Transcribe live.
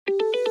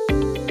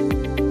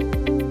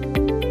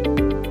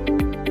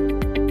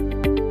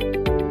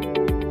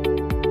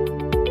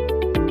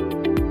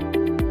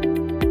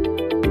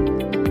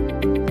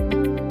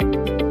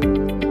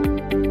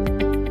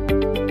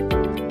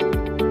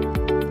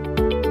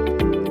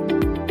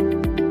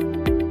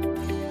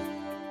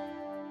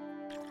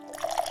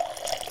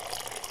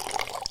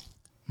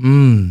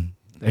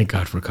Thank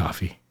God for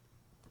coffee.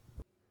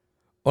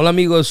 Hola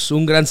amigos,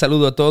 un gran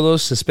saludo a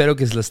todos. Espero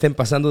que se la estén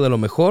pasando de lo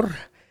mejor.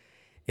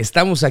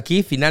 Estamos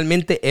aquí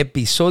finalmente,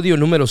 episodio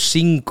número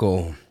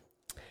 5.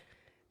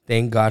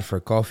 Thank God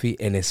for coffee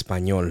en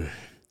español.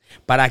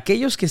 Para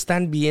aquellos que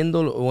están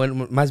viendo, o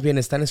más bien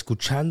están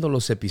escuchando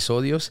los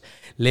episodios,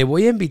 le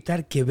voy a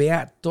invitar que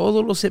vea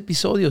todos los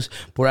episodios.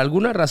 Por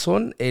alguna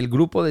razón, el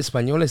grupo de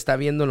español está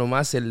viendo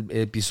nomás el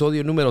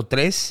episodio número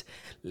 3.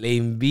 Le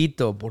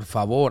invito, por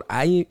favor,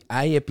 hay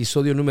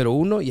episodio número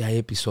 1 y hay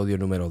episodio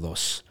número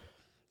 2.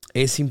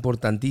 Es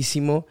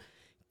importantísimo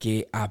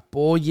que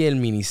apoye el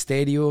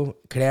ministerio.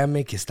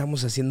 Créame que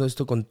estamos haciendo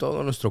esto con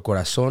todo nuestro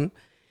corazón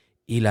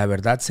y la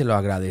verdad se lo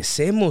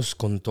agradecemos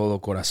con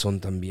todo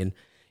corazón también.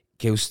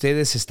 Que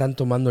ustedes están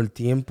tomando el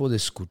tiempo de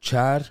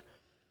escuchar,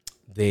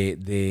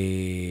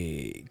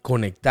 de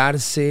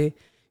conectarse.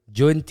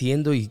 Yo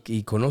entiendo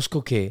y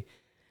conozco que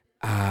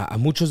a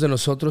muchos de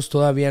nosotros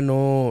todavía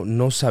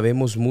no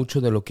sabemos mucho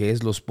de lo que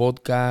es los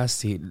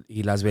podcasts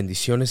y las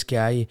bendiciones que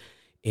hay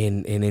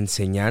en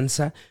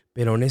enseñanza,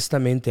 pero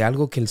honestamente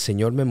algo que el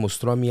Señor me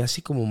mostró a mí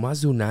hace como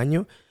más de un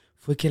año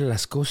fue que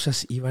las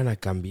cosas iban a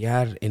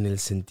cambiar en el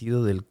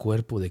sentido del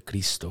cuerpo de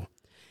Cristo.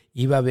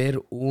 Iba a haber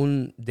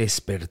un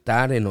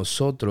despertar en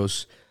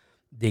nosotros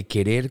de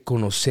querer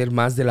conocer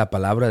más de la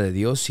palabra de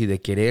Dios y de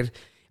querer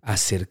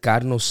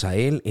acercarnos a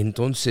Él.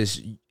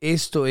 Entonces,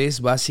 esto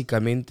es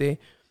básicamente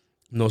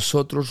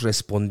nosotros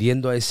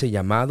respondiendo a ese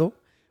llamado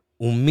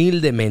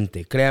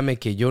humildemente. Créame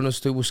que yo no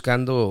estoy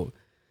buscando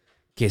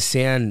que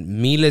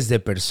sean miles de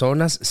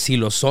personas. Si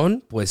lo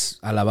son, pues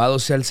alabado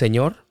sea el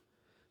Señor.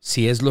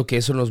 Si es lo que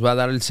eso nos va a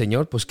dar el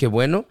Señor, pues qué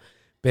bueno.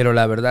 Pero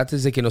la verdad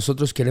es de que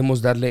nosotros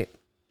queremos darle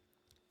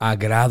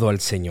agrado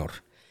al Señor.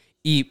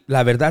 Y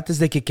la verdad es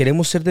de que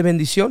queremos ser de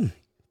bendición.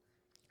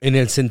 En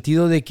el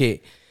sentido de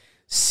que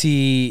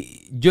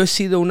si yo he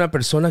sido una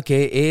persona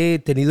que he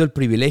tenido el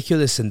privilegio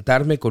de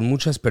sentarme con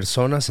muchas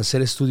personas a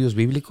hacer estudios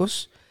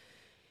bíblicos,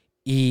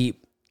 y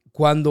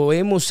cuando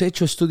hemos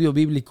hecho estudio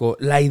bíblico,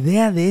 la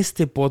idea de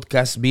este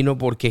podcast vino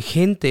porque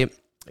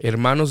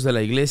hermanos de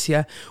la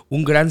iglesia,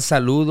 un gran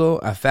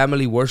saludo a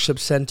Family Worship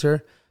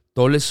Center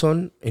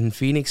Toleson en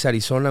Phoenix,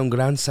 Arizona. Un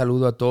gran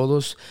saludo a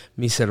todos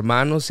mis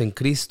hermanos en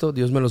Cristo.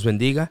 Dios me los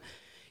bendiga.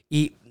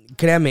 Y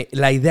créame,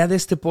 la idea de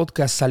este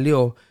podcast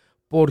salió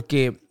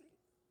porque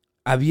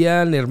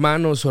habían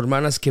hermanos o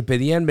hermanas que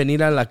pedían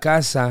venir a la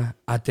casa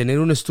a tener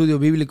un estudio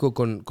bíblico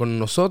con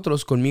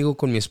nosotros, conmigo,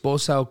 con mi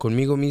esposa o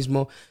conmigo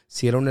mismo,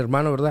 si era un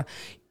hermano, ¿verdad?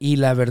 Y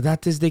la verdad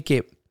es de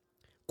que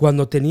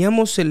cuando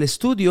teníamos el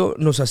estudio,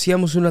 nos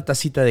hacíamos una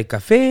tacita de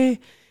café,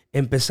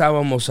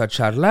 empezábamos a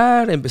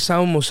charlar,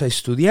 empezábamos a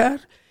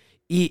estudiar,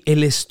 y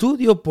el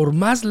estudio, por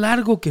más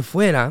largo que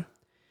fuera,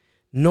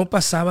 no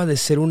pasaba de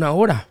ser una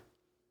hora.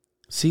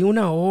 Sí,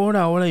 una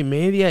hora, hora y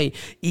media,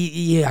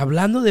 y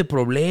hablando de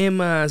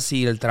problemas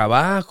y el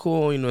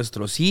trabajo y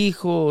nuestros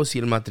hijos y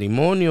el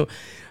matrimonio.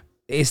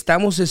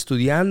 Estamos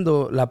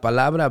estudiando la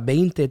palabra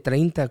 20,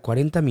 30,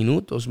 40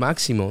 minutos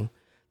máximo,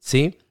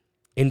 ¿sí?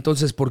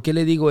 Entonces, ¿por qué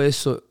le digo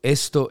esto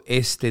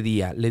este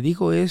día? Le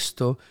digo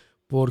esto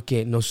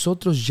porque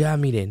nosotros ya,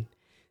 miren,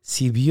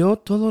 si vio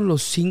todos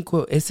los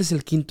 5, este es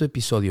el 5º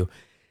episodio,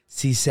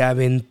 si se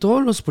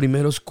aventó los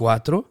primeros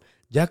 4,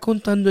 ya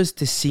contando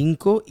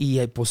 5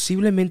 y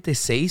posiblemente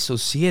 6 o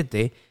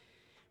 7,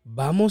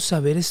 vamos a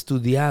haber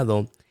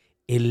estudiado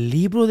el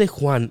libro de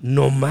Juan,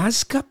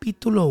 nomás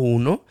capítulo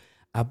 1,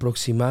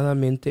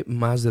 aproximadamente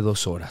más de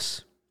 2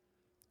 horas.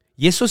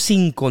 Y eso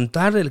sin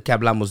contar el que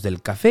hablamos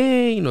del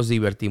café y nos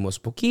divertimos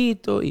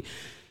poquito.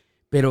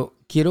 Pero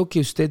quiero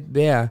que usted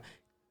vea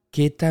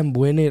qué tan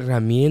buena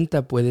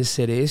herramienta puede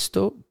ser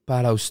esto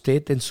para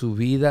usted en su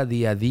vida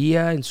día a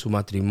día, en su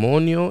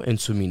matrimonio, en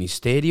su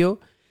ministerio.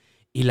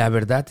 Y la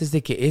verdad es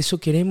de que eso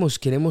queremos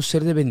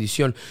ser de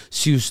bendición.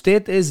 Si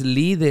usted es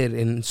líder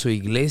en su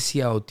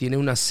iglesia o tiene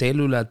una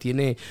célula,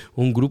 tiene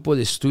un grupo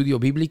de estudio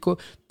bíblico,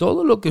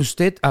 todo lo que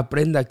usted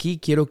aprenda aquí,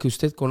 quiero que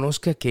usted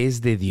conozca que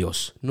es de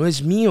Dios, no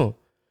es mío.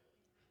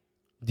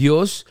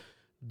 Dios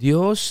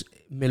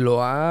me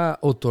lo ha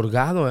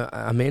otorgado,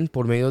 amén,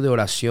 por medio de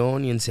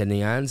oración y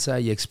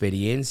enseñanza y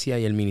experiencia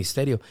y el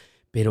ministerio.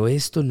 Pero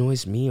esto no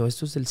es mío,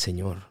 esto es del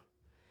Señor.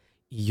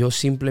 Y yo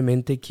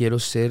simplemente quiero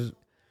ser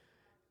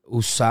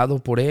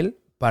usado por Él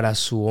para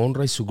su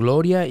honra y su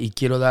gloria, y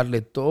quiero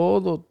darle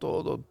toda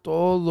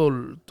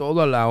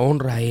la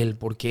honra a Él,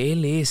 porque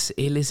Él es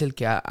el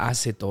que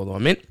hace todo,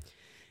 amén.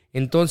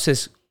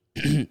 Entonces,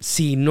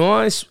 si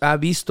no ha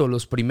visto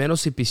los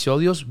primeros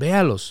episodios,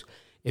 véalos.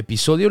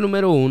 Episodio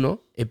número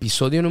 1,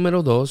 episodio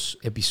número 2,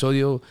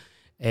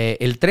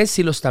 el 3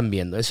 sí lo están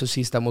viendo, eso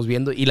sí estamos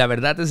viendo, y la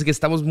verdad es que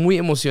estamos muy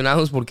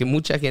emocionados porque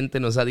mucha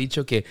gente nos ha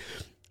dicho que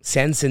se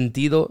han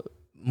sentido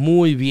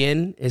muy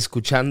bien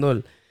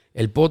escuchando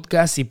el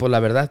podcast, y por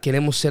la verdad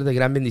queremos ser de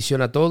gran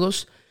bendición a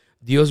todos.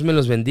 Dios me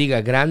los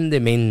bendiga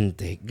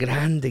grandemente.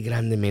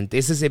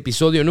 Ese es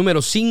episodio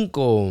número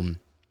 5.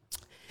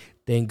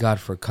 Thank God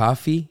for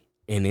coffee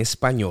en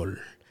español.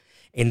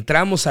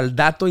 Entramos al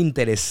dato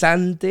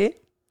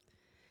interesante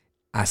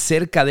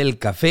acerca del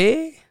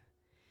café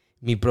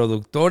Mi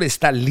productor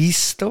está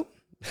listo.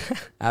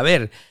 A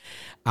ver,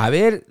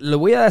 le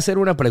voy a hacer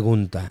una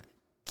pregunta.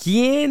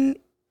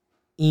 ¿Quién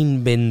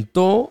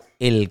inventó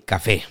el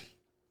café?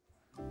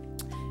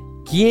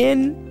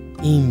 ¿Quién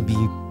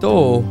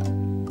inventó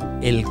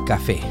el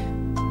café?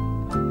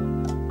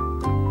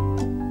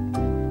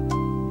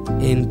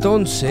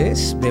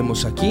 Entonces,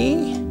 vemos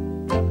aquí.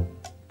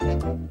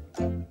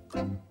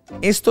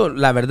 Esto,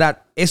 la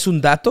verdad, es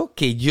un dato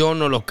que yo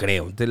no lo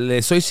creo.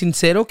 Le soy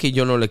sincero que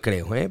yo no le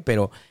creo,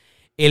 pero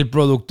el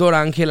productor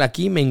Ángel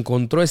aquí me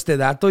encontró este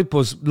dato y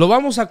pues lo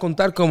vamos a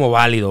contar como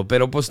válido,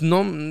 pero pues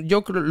no,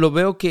 yo lo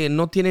veo que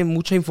no tiene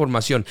mucha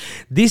información.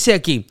 Dice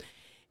aquí,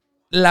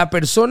 la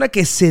persona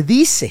que se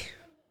dice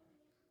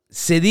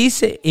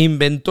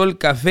inventó el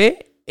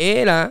café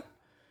era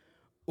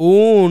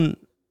un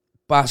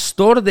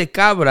pastor de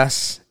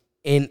cabras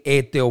en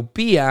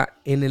Etiopía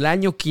en el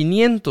año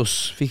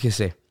 500,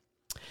 fíjese,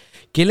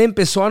 que él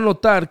empezó a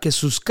notar que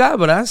sus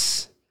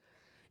cabras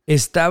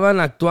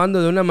estaban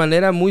actuando de una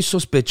manera muy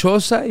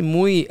sospechosa y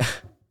muy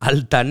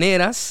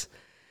altaneras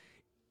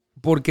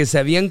porque se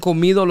habían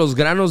comido los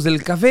granos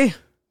del café.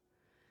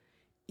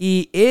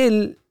 Y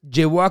él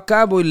llevó a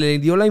cabo y le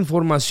dio la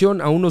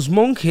información a unos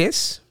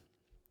monjes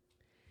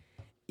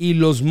y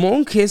los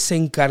monjes se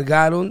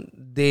encargaron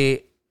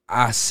de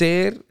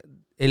hacer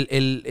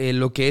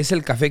lo que es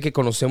el café que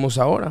conocemos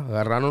ahora.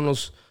 Agarraron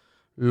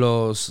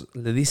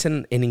le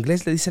dicen, en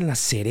inglés le dicen las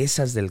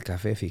cerezas del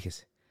café,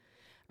 fíjese.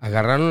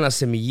 Agarraron las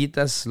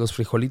semillitas, los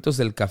frijolitos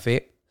del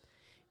café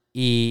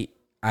y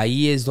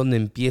ahí es donde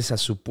empieza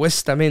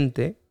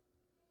supuestamente,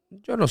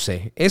 yo no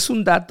sé, es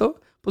un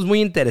dato pues muy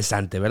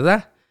interesante,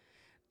 ¿verdad?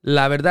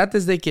 La verdad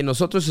es de que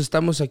nosotros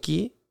estamos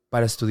aquí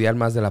para estudiar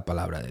más de la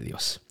palabra de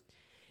Dios.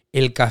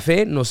 El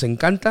café nos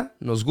encanta,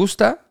 nos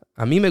gusta,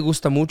 a mí me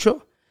gusta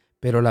mucho,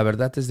 pero la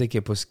verdad es de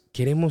que pues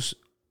queremos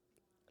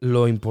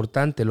lo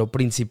importante, lo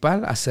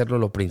principal, hacerlo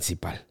lo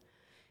principal.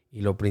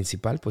 Y lo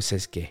principal pues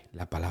es que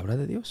la palabra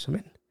de Dios,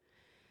 amén.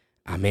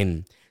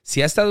 Amén.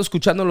 Si ha estado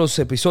escuchando los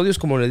episodios,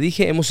 como le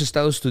dije, hemos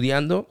estado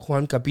estudiando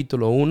Juan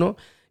capítulo 1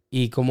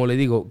 y como le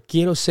digo,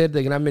 quiero ser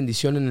de gran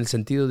bendición en el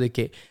sentido de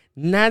que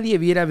nadie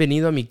hubiera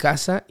venido a mi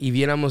casa y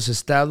hubiéramos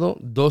estado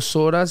 2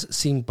 horas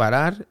sin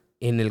parar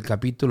en el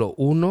capítulo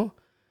 1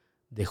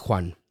 de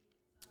Juan.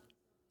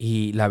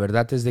 Y la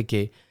verdad es de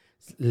que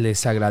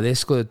les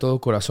agradezco de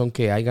todo corazón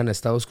que hayan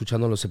estado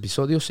escuchando los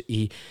episodios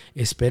y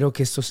espero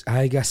que esto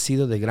haya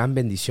sido de gran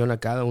bendición a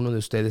cada uno de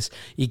ustedes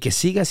y que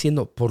siga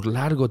siendo por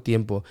largo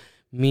tiempo.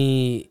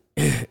 Mi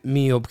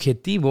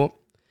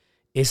objetivo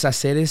es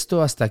hacer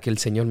esto hasta que el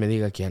Señor me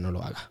diga que ya no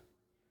lo haga.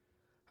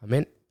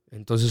 Amén.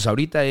 Entonces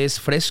ahorita es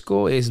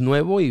fresco, es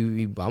nuevo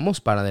y vamos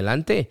para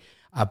adelante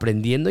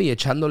aprendiendo y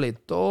echándole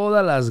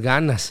todas las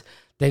ganas.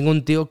 Tengo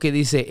un tío que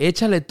dice,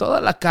 échale toda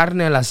la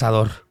carne al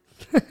asador.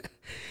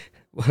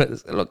 Bueno,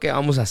 eso es lo que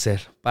vamos a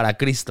hacer para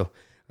Cristo.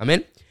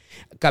 Amén.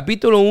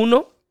 Capítulo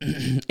 1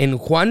 en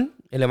Juan,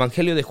 el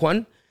Evangelio de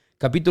Juan,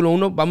 capítulo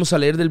 1, vamos a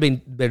leer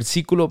del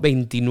versículo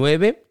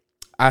 29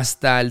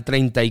 hasta el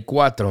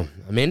 34.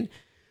 Amén.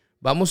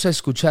 Vamos a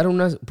escuchar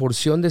una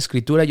porción de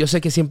escritura. Yo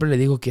sé que siempre le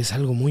digo que es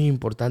algo muy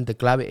importante,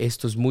 clave.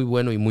 Esto es muy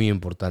bueno y muy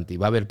importante y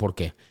va a ver por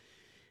qué.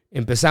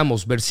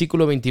 Empezamos,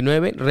 versículo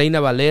 29,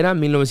 Reina Valera,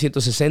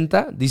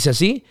 1960, dice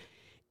así: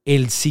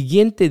 el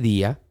siguiente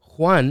día,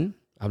 Juan,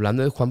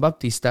 hablando de Juan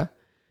Bautista,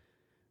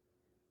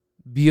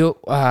 vio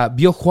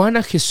Juan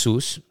a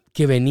Jesús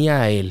que venía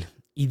a él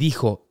y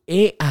dijo,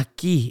 he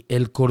aquí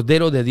el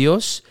Cordero de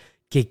Dios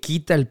que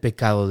quita el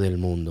pecado del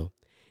mundo.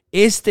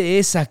 Este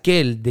es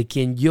aquel de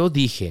quien yo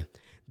dije,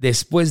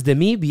 después de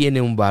mí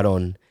viene un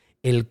varón,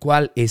 el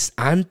cual es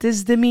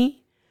antes de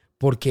mí,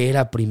 porque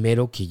era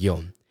primero que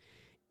yo.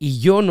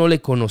 Y yo no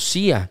le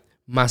conocía,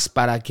 mas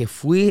para que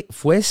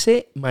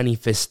fuese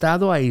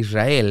manifestado a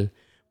Israel,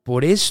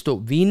 por esto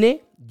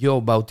vine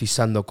yo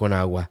bautizando con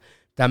agua.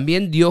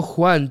 También dio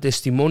Juan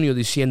testimonio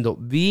diciendo,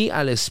 vi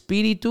al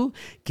Espíritu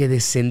que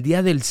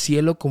descendía del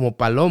cielo como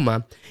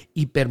paloma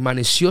y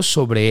permaneció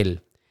sobre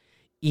él.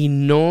 Y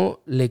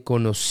no le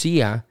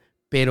conocía,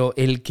 pero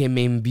el que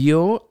me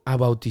envió a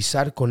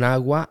bautizar con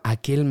agua,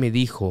 aquel me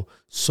dijo,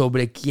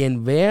 sobre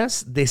quien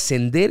veas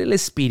descender el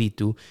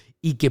Espíritu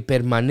y que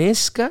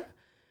permanece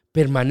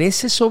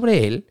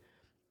sobre él,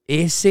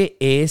 ese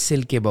es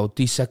el que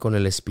bautiza con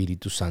el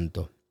Espíritu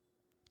Santo.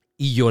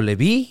 Y yo le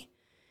vi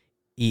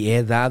y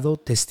he dado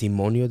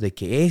testimonio de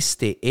que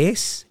este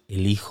es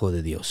el Hijo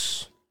de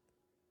Dios.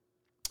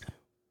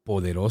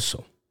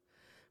 Poderoso,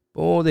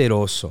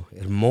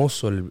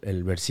 hermoso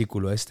el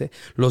versículo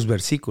los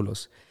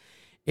versículos.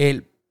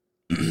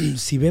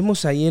 Si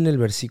vemos ahí en el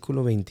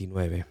versículo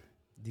 29,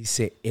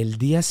 dice, el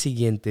día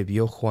siguiente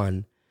vio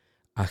Juan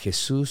a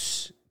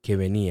Jesús que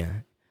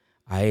venía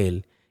a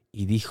él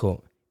y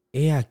dijo,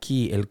 he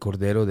aquí el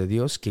Cordero de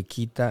Dios que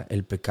quita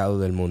el pecado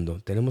del mundo.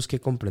 Tenemos que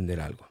comprender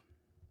algo.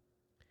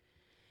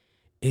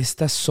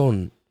 Estas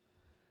son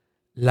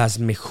las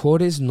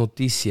mejores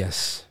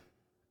noticias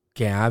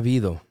que ha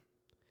habido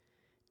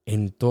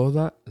en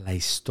toda la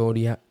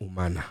historia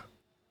humana.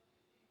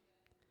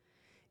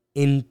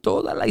 en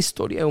toda la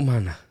historia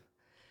humana,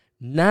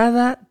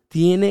 nada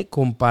tiene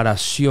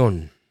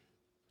comparación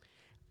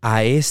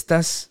a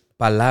estas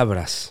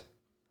palabras.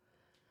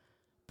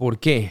 ¿Por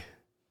qué?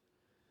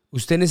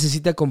 Usted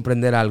necesita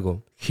comprender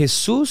algo.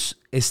 Jesús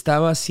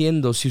estaba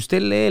haciendo, si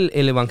usted lee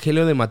el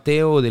Evangelio de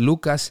Mateo o de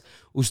Lucas,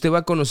 usted va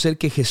a conocer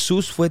que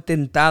Jesús fue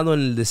tentado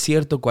en el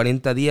desierto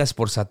 40 días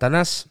por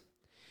Satanás.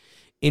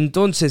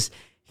 Entonces,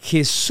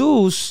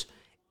 Jesús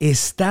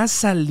está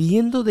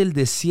saliendo del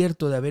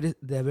desierto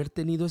de haber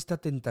tenido esta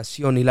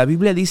tentación. Y la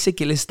Biblia dice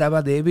que él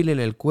estaba débil en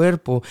el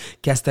cuerpo,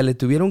 que hasta le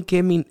tuvieron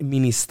que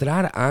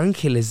ministrar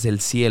ángeles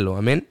del cielo.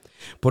 Amén.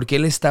 Porque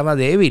él estaba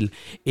débil.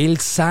 Él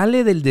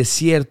sale del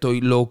desierto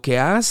y lo que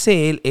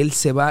hace él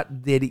se va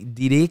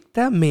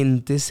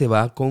directamente, se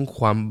va con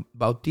Juan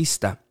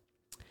Bautista.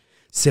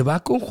 Se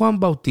va con Juan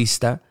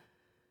Bautista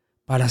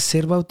para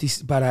ser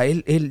bautizado, para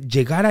él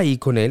llegar ahí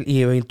con él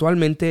y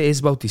eventualmente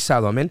es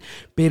bautizado. Amén.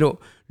 Pero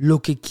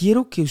lo que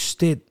quiero que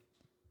usted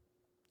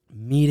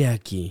mire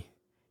aquí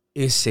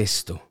es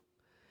esto.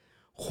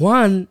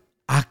 Juan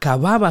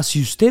acababa,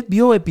 si usted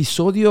vio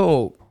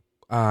episodio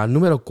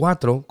número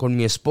 4 con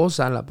mi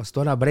esposa, la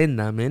pastora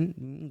Brenda, amén,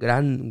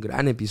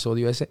 gran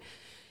episodio ese,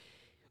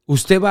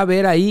 usted va a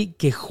ver ahí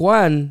que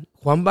Juan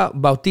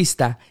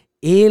Bautista,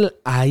 él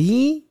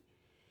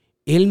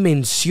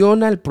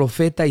menciona al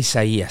profeta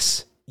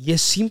Isaías y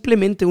es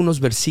simplemente unos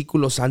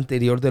versículos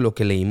anterior de lo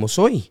que leímos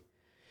hoy.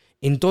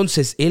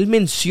 Entonces, él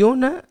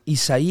menciona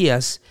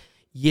Isaías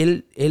y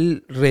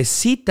él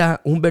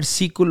recita un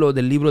versículo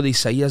del libro de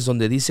Isaías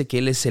donde dice que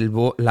él es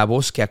la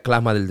voz que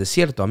aclama del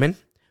desierto. Amén.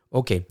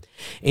 Ok.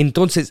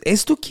 Entonces,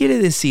 esto quiere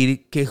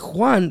decir que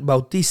Juan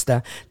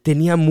Bautista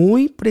tenía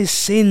muy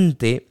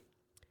presente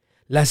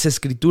las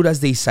escrituras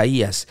de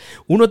Isaías.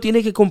 Uno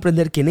tiene que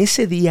comprender que en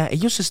ese día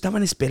ellos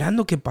estaban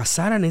esperando que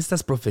pasaran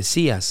estas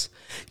profecías.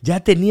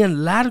 Ya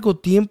tenían largo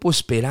tiempo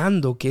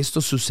esperando que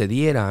esto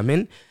sucediera.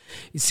 Amén.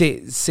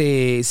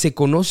 Se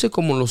conoce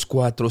como los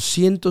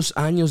 400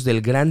 años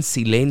del gran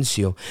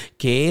silencio,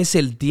 que es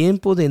el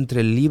tiempo de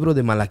entre el libro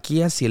de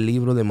Malaquías y el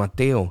libro de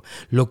Mateo,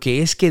 lo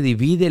que es que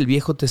divide el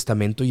Viejo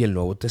Testamento y el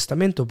Nuevo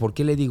Testamento. ¿Por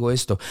qué le digo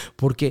esto?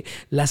 Porque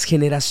las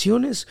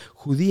generaciones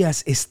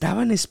judías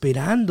estaban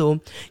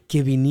esperando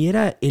que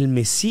viniera el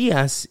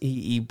Mesías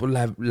y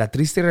la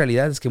triste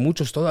realidad es que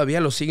muchos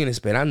todavía lo siguen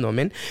esperando,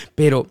 amén.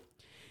 Pero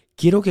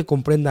quiero que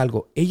comprenda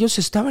algo. Ellos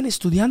estaban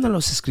estudiando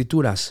las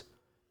Escrituras.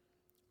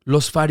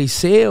 Los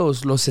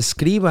fariseos, los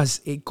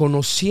escribas,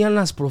 conocían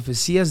las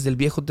profecías del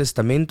Viejo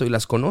Testamento y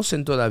las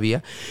conocen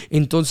todavía.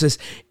 Entonces,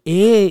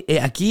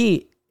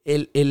 aquí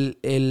el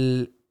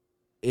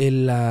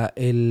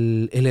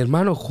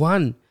hermano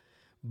Juan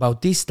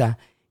Bautista,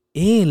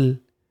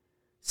 él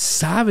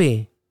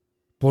sabe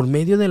por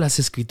medio de las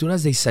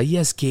escrituras de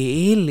Isaías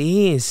que él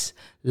es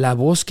la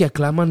voz que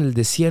aclama en el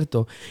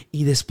desierto.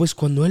 Y después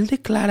cuando él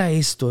declara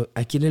esto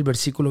aquí en el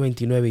versículo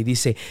 29 y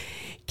dice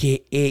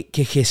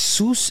que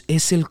Jesús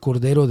es el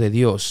Cordero de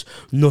Dios,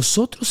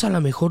 nosotros a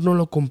lo mejor no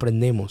lo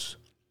comprendemos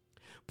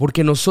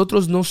porque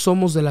nosotros no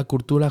somos de la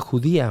cultura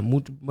judía.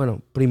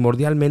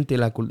 Primordialmente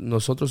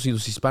nosotros y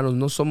los hispanos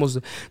no somos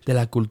de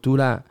la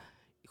cultura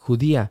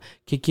judía.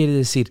 ¿Qué quiere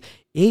decir?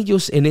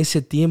 Ellos en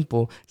ese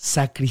tiempo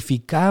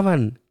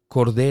sacrificaban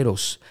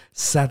corderos,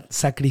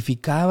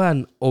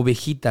 sacrificaban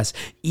ovejitas,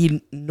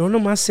 y no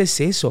nomás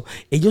es eso,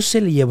 ellos se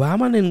le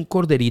llevaban en un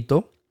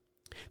corderito.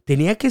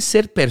 Tenía que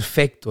ser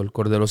perfecto el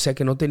cordero, o sea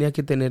que no tenía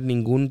que tener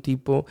ningún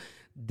tipo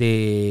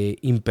de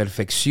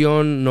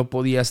imperfección, no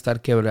podía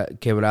estar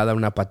quebrada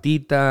una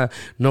patita,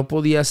 no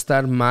podía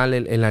estar mal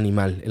el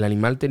animal. El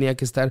animal tenía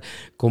que estar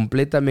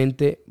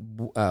completamente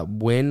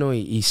bueno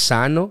y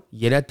sano,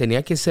 y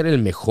tenía que ser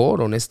el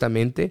mejor,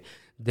 honestamente,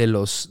 de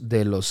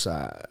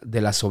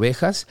las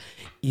ovejas,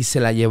 y se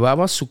la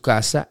llevaba a su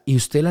casa y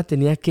usted la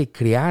tenía que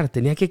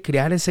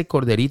criar ese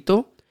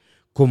corderito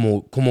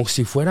como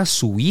si fuera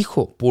su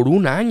hijo por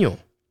un año.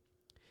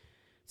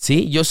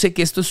 Sí, yo sé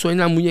que esto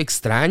suena muy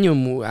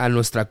extraño a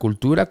nuestra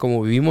cultura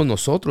como vivimos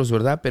nosotros,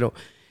 ¿verdad? Pero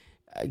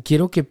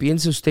quiero que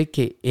piense usted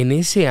que en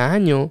ese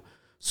año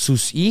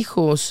sus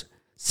hijos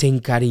se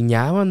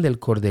encariñaban del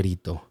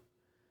corderito.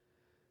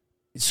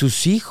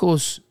 Sus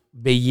hijos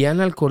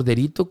veían al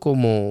corderito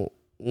como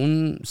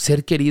un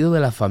ser querido de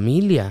la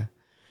familia.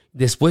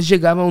 Después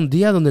llegaba un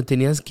día donde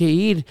tenías que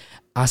ir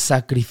a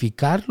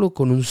sacrificarlo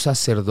con un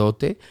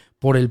sacerdote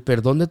por el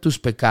perdón de tus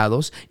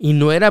pecados, y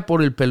no era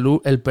por el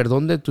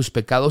perdón de tus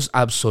pecados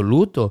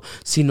absoluto,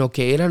 sino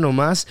que era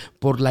nomás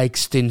por la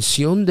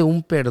extensión de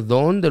un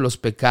perdón de los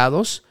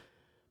pecados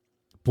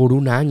por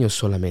un año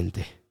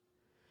solamente.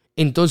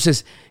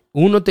 Entonces,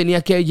 uno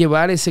tenía que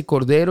llevar ese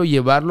cordero,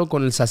 llevarlo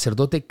con el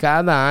sacerdote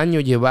cada año,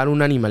 llevar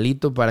un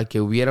animalito para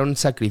que hubiera un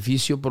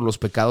sacrificio por los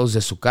pecados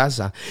de su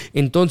casa.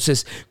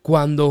 Entonces,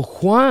 cuando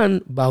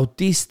Juan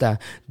Bautista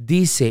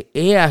dice,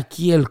 he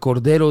aquí el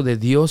Cordero de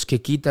Dios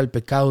que quita el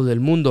pecado del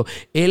mundo,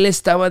 él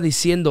estaba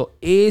diciendo,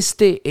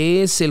 este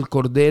es el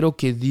Cordero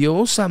que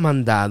Dios ha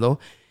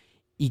mandado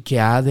y que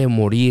ha de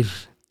morir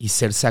y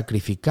ser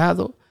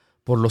sacrificado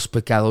por los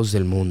pecados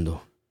del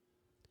mundo.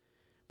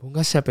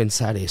 Póngase a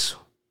pensar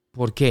eso.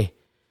 ¿Por qué?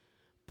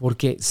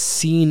 Porque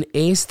sin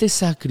este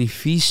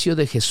sacrificio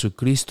de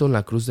Jesucristo en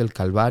la cruz del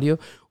Calvario,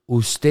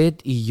 usted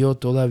y yo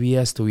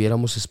todavía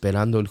estuviéramos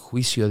esperando el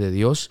juicio de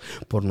Dios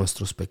por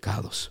nuestros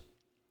pecados.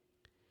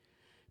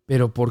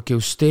 Pero porque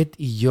usted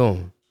y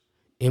yo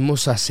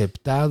hemos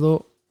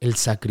aceptado el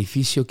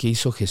sacrificio que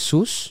hizo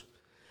Jesús,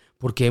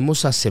 porque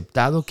hemos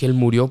aceptado que Él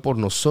murió por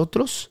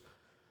nosotros,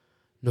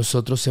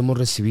 nosotros hemos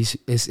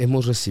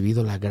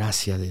recibido la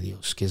gracia de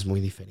Dios, que es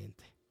muy diferente.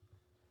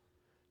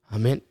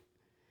 Amén.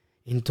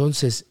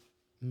 Entonces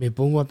me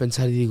pongo a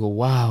pensar y digo,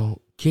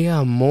 wow, qué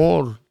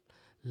amor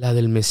la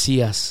del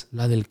Mesías,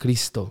 la del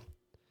Cristo,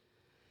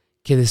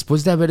 que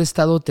después de haber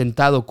estado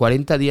tentado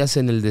 40 días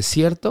en el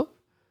desierto,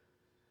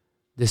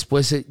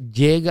 después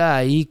llega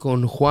ahí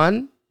con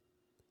Juan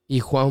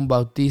y Juan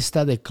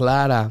Bautista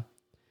declara,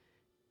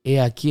 he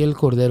aquí el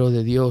Cordero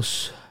de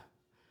Dios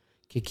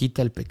que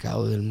quita el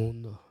pecado del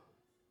mundo.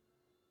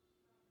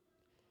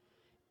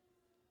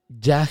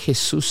 Ya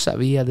Jesús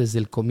sabía desde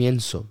el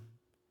comienzo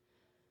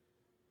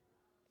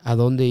a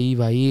dónde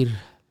iba a ir.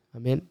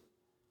 Amén.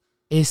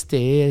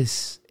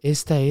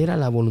 Esta era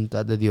la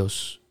voluntad de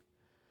Dios.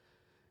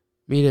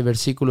 Mire,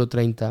 versículo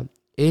 30.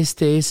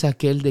 Este es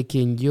aquel de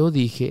quien yo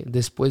dije,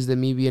 después de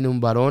mí viene un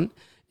varón,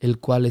 el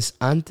cual es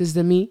antes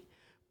de mí,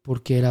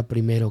 porque era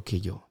primero que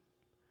yo.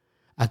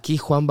 Aquí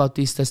Juan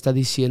Bautista está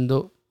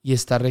diciendo y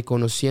está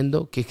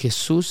reconociendo que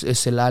Jesús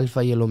es el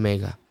alfa y el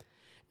omega,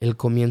 el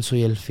comienzo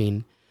y el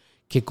fin.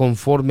 Que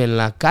conforme en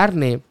la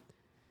carne,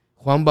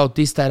 Juan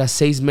Bautista era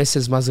 6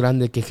 meses más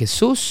grande que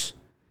Jesús.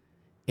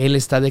 Él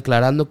está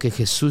declarando que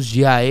Jesús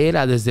ya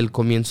era desde el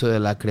comienzo de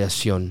la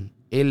creación.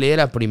 Él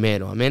era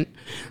primero, amén.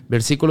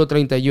 Versículo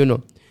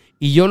 31.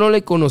 Y yo no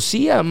le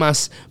conocía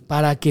más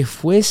para que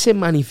fuese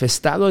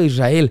manifestado a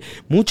Israel.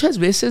 Muchas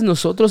veces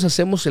nosotros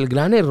hacemos el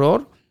gran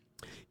error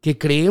que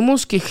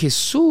creemos que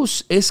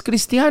Jesús es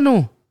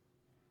cristiano.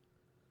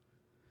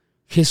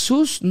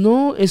 Jesús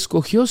no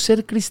escogió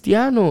ser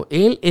cristiano.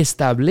 Él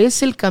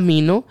establece el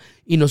camino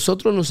y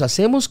nosotros nos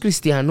hacemos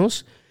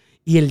cristianos.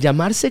 Y el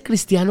llamarse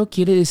cristiano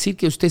quiere decir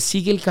que usted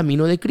sigue el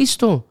camino de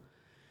Cristo.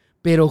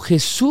 Pero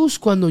Jesús,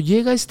 cuando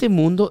llega a este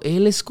mundo,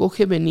 Él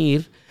escoge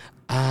venir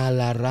a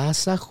la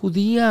raza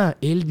judía.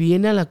 Él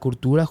viene a la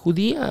cultura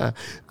judía,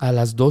 a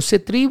las 12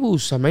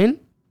 tribus.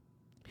 Amén.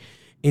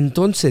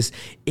 Entonces,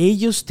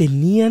 ellos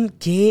tenían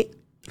que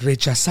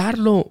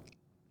rechazarlo.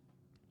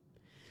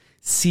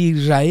 Si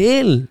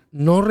Israel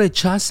no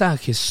rechaza a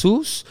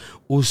Jesús,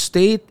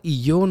 usted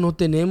y yo no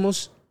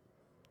tenemos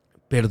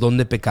perdón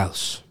de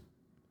pecados.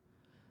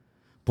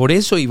 Por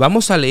eso, y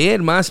vamos a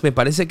leer más, me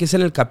parece que es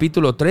en el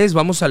capítulo 3,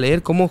 vamos a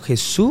leer cómo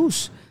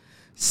Jesús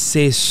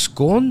se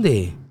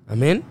esconde.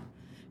 Amén.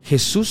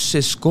 Jesús se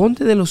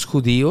esconde de los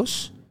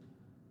judíos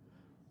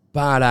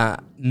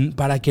para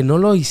que no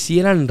lo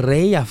hicieran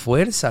rey a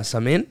fuerzas.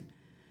 Amén.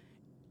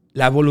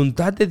 La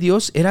voluntad de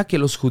Dios era que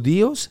los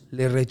judíos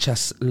le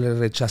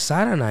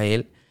rechazaran a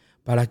Él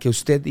para que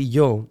usted y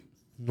yo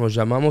nos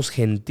llamamos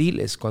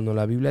gentiles. Cuando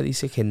la Biblia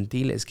dice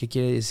gentiles, ¿qué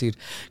quiere decir?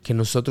 Que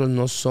nosotros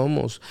no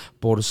somos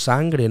por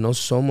sangre, no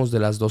somos de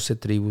las 12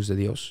 tribus de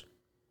Dios.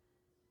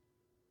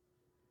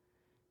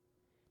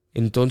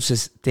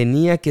 Entonces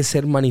tenía que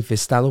ser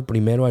manifestado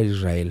primero a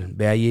Israel.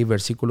 Ve ahí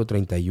versículo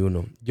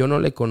 31. Yo no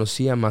le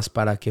conocía más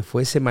para que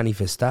fuese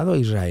manifestado a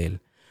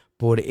Israel.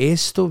 Por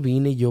esto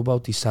vine yo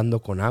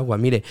bautizando con agua.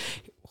 Mire,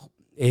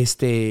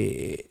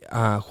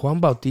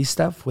 Juan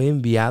Bautista fue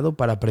enviado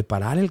para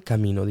preparar el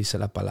camino, dice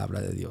la palabra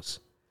de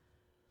Dios.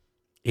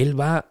 Él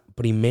va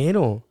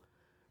primero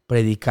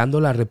predicando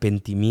el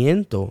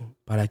arrepentimiento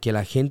para que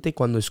la gente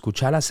cuando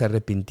escuchara se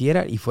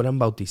arrepintiera y fueran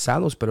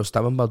bautizados, pero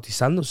estaban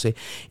bautizándose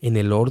en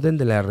el orden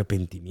del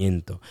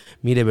arrepentimiento.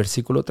 Mire,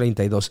 versículo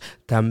 32.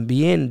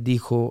 También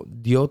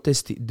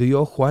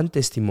dio Juan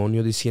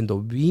testimonio diciendo,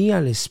 vi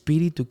al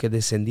Espíritu que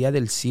descendía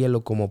del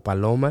cielo como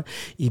paloma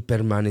y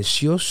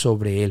permaneció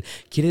sobre él.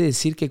 Quiere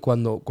decir que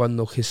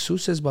cuando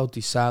Jesús es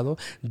bautizado,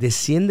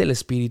 desciende el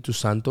Espíritu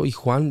Santo y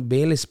Juan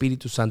ve el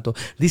Espíritu Santo.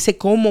 Dice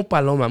como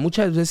paloma.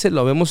 Muchas veces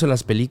lo vemos en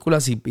las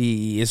películas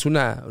y es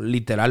una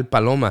literal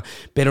paloma,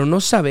 pero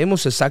no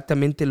sabemos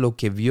exactamente lo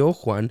que vio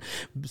Juan.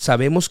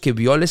 Sabemos que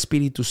vio al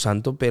Espíritu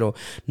Santo, pero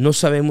no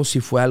sabemos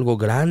si fue algo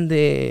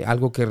grande,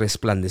 algo que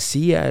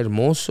resplandecía,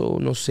 hermoso,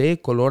 no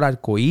sé, color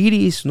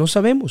arcoíris, no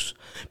sabemos,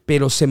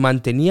 pero se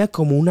mantenía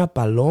como una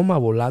paloma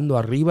volando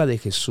arriba de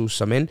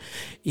Jesús, amén,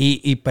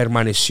 y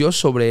permaneció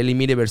sobre él. Y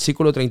mire,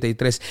 versículo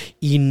 33,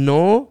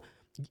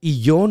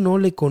 y yo no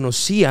le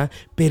conocía,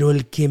 pero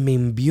el que me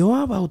envió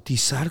a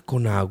bautizar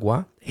con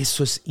agua,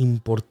 eso es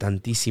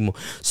importantísimo.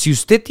 Si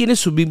usted tiene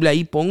su Biblia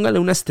ahí, póngale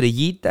una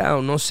estrellita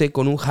o no sé,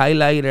 con un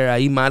highlighter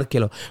ahí,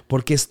 márquelo,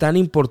 porque es tan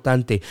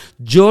importante.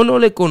 Yo no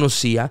le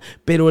conocía,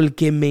 pero el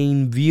que me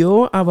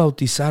envió a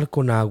bautizar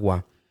con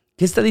agua.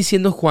 ¿Qué está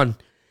diciendo Juan?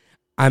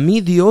 A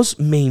mí Dios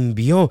me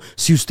envió.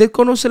 Si usted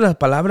conoce la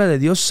palabra de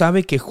Dios,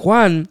 sabe que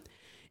Juan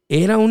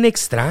era un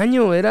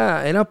extraño,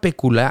 era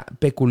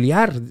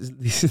peculiar,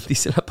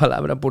 dice la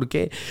palabra. ¿Por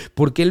qué?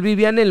 Porque él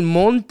vivía en el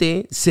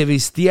monte, se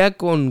vestía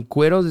con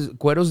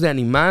cueros de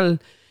animal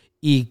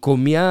y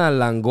comía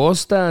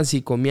langostas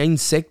y comía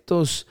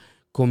insectos,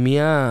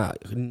 comía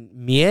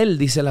miel,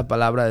 dice la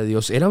palabra de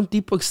Dios. Era un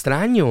tipo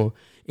extraño.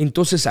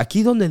 Entonces,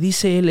 aquí donde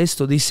dice él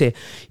esto, dice: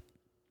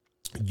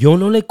 yo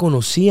no le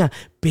conocía,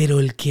 pero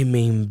el que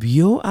me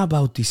envió a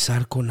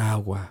bautizar con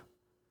agua.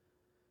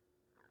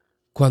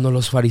 Cuando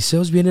los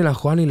fariseos vienen a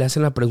Juan y le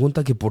hacen la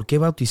pregunta que por qué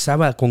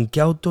bautizaba, con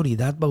qué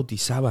autoridad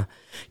bautizaba,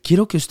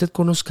 quiero que usted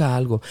conozca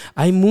algo.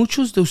 Hay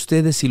muchos de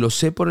ustedes, y lo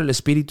sé por el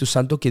Espíritu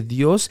Santo, que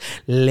Dios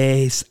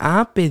les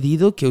ha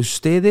pedido que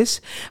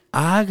ustedes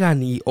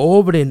hagan y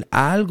obren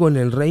algo en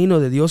el reino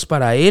de Dios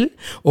para Él,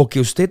 o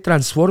que usted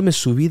transforme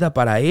su vida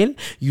para Él,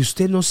 y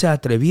usted no se ha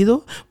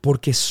atrevido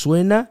porque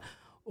suena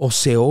o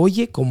se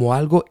oye como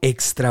algo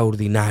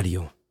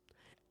extraordinario,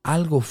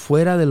 algo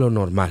fuera de lo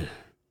normal.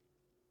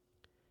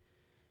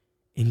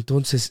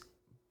 Entonces,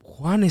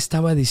 Juan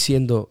estaba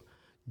diciendo: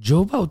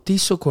 yo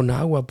bautizo con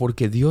agua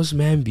porque Dios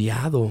me ha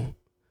enviado.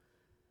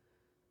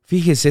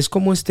 Fíjese, es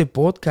como este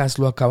podcast,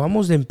 lo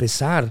acabamos de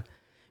empezar,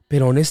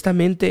 pero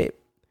honestamente,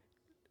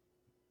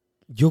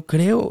 yo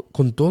creo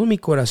con todo mi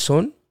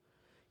corazón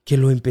que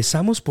lo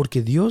empezamos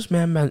porque Dios me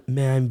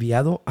ha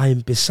enviado a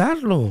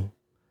empezarlo.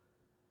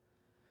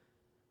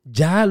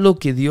 Ya lo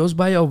que Dios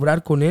vaya a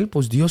obrar con él,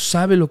 pues Dios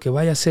sabe lo que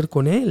vaya a hacer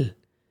con él.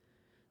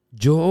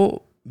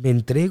 Yo me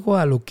entrego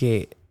a lo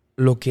que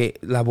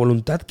la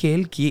voluntad que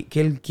él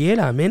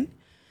quiera, amén.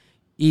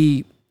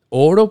 Y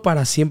oro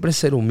para siempre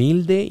ser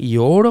humilde, y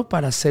oro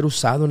para ser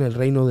usado en el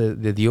reino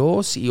de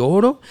Dios, y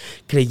oro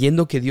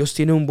creyendo que Dios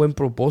tiene un buen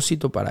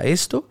propósito para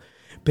esto.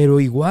 Pero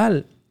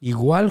igual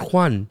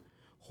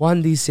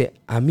Juan dice: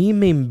 a mí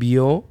me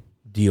envió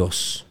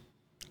Dios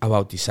a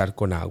bautizar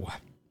con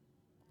agua.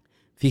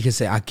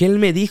 Fíjese, aquel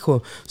me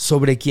dijo: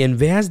 sobre quien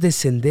veas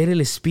descender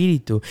el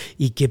Espíritu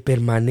y que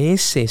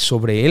permanece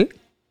sobre él,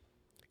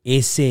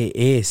 ese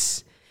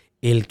es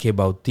el que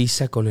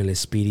bautiza con el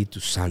Espíritu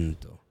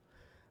Santo.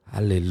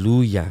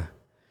 Aleluya.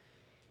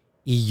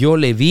 Y yo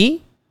le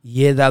vi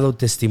y he dado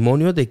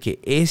testimonio de que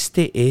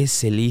este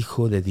es el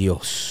Hijo de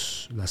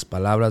Dios. Las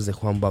palabras de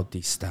Juan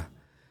Bautista.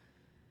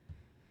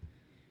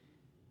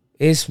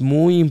 Es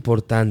muy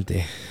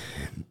importante,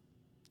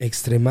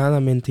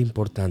 extremadamente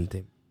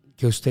importante,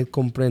 que usted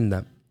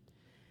comprenda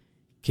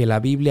que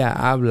la Biblia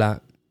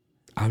habla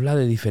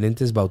de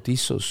diferentes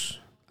bautizos.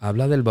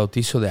 Habla del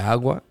bautizo de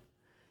agua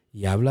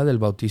y habla del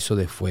bautizo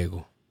de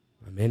fuego.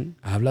 Amén.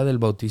 Habla del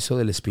bautizo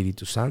del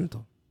Espíritu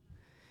Santo.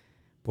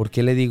 ¿Por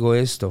qué le digo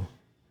esto?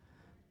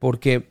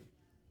 Porque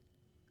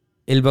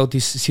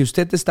si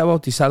usted está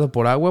bautizado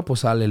por agua,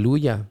 pues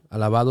aleluya,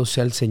 alabado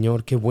sea el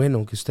Señor. Qué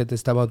bueno que usted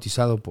está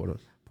bautizado por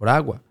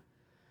agua.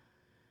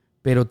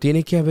 Pero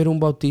tiene que haber un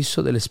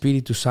bautizo del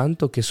Espíritu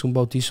Santo, que es un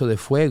bautizo de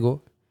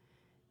fuego,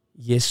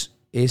 y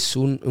es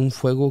un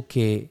fuego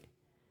que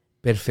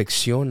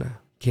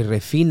perfecciona, que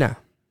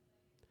refina.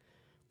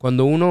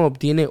 Cuando uno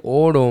obtiene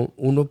oro,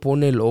 uno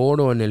pone el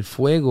oro en el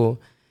fuego,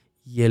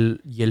 y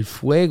el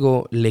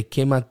fuego le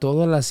quema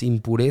todas las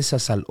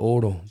impurezas al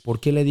oro. ¿Por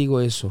qué le digo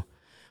eso?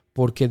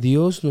 Porque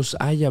Dios nos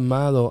ha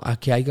llamado a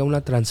que haya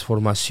una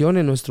transformación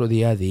en nuestro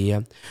día a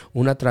día,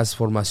 una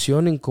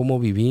transformación en cómo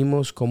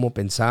vivimos, cómo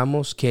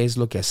pensamos, qué es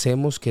lo que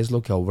hacemos, qué es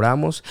lo que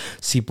obramos,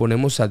 si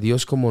ponemos a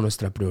Dios como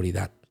nuestra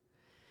prioridad.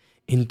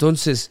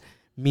 Entonces,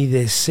 mi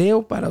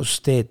deseo para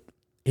usted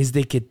es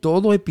de que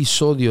todo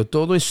episodio,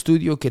 todo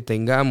estudio que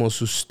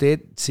tengamos,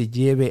 usted se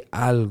lleve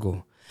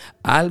algo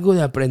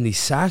de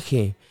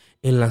aprendizaje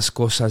en las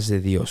cosas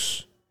de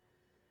Dios.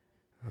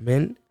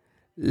 Amén.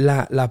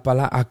 La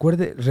palabra,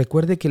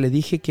 recuerde que le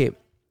dije que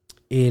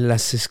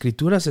las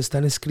escrituras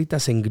están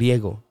escritas en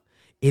griego.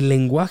 El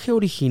lenguaje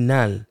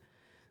original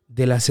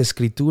de las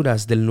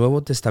escrituras del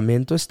Nuevo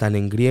Testamento están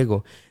en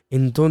griego.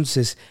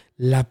 Entonces,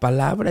 la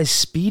palabra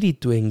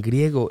espíritu en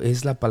griego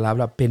es la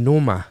palabra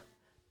penuma.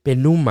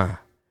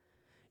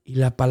 Y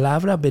la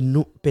palabra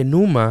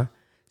penuma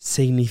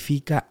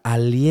significa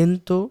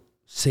aliento,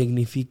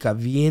 significa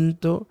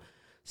viento,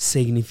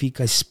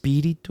 significa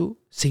espíritu,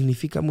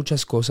 significa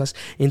muchas cosas.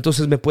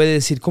 Entonces me puede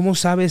decir: ¿cómo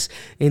sabes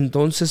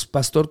entonces,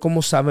 pastor,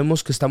 cómo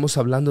sabemos que estamos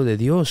hablando de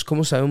Dios?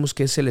 ¿Cómo sabemos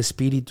que es el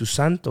Espíritu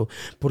Santo?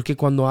 Porque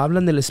cuando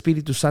hablan del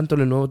Espíritu Santo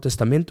en el Nuevo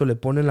Testamento le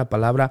ponen la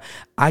palabra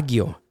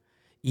agio,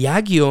 y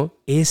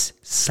agio es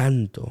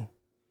santo.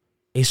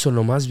 Eso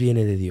nomás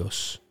viene de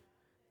Dios.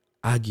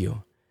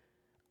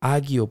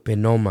 Agio,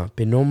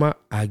 penoma,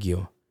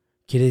 agio.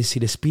 Quiere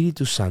decir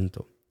Espíritu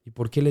Santo. ¿Y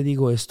por qué le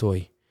digo esto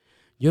hoy?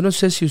 Yo no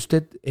sé si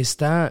usted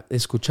está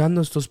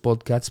escuchando estos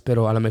podcasts,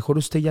 pero a lo mejor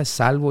usted ya es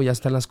salvo, ya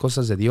está en las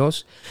cosas de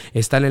Dios,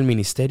 está en el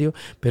ministerio,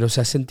 pero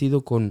se ha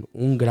sentido con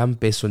un gran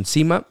peso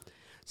encima,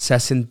 se ha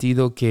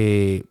sentido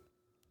que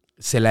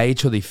se le ha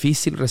hecho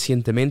difícil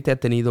recientemente, ha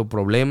tenido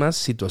problemas,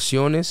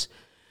 situaciones,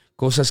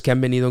 cosas que han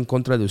venido en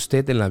contra de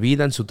usted en la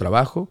vida, en su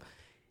trabajo.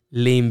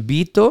 Le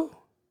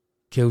invito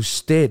que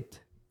usted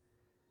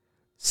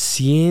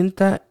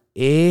sienta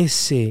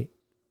ese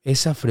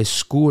esa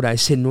frescura,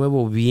 ese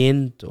nuevo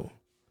viento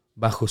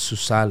bajo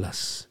sus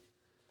alas.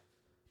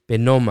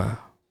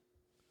 Penoma,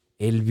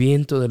 el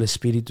viento del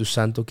Espíritu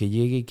Santo que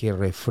llegue y que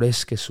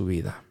refresque su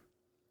vida.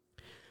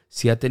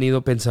 Si ha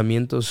tenido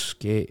pensamientos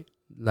que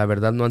la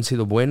verdad no han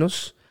sido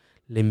buenos,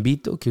 le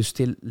invito a que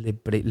usted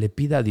le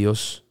pida a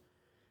Dios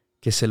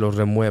que se los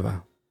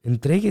remueva.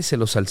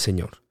 Entrégueselos al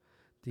Señor.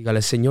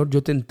 Dígale: Señor,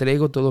 yo te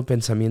entrego todo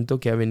pensamiento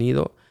que ha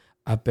venido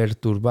a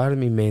perturbar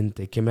mi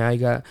mente, que me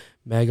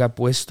haya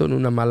puesto en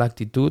una mala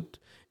actitud,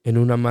 en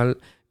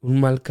un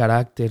mal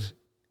carácter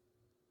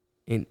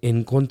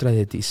en contra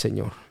de ti,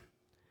 Señor.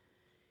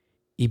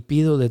 Y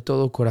pido de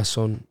todo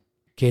corazón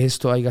que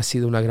esto haya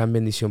sido una gran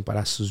bendición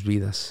para sus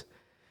vidas.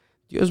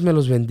 Dios me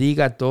los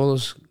bendiga a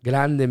todos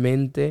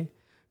grandemente.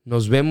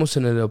 Nos vemos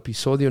en el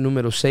episodio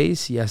número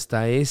 6 y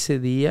hasta ese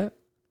día,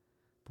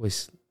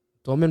 pues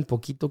tomen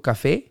poquito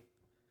café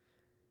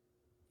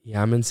y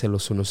ámense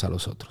los unos a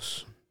los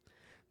otros.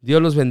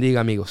 Dios los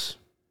bendiga, amigos.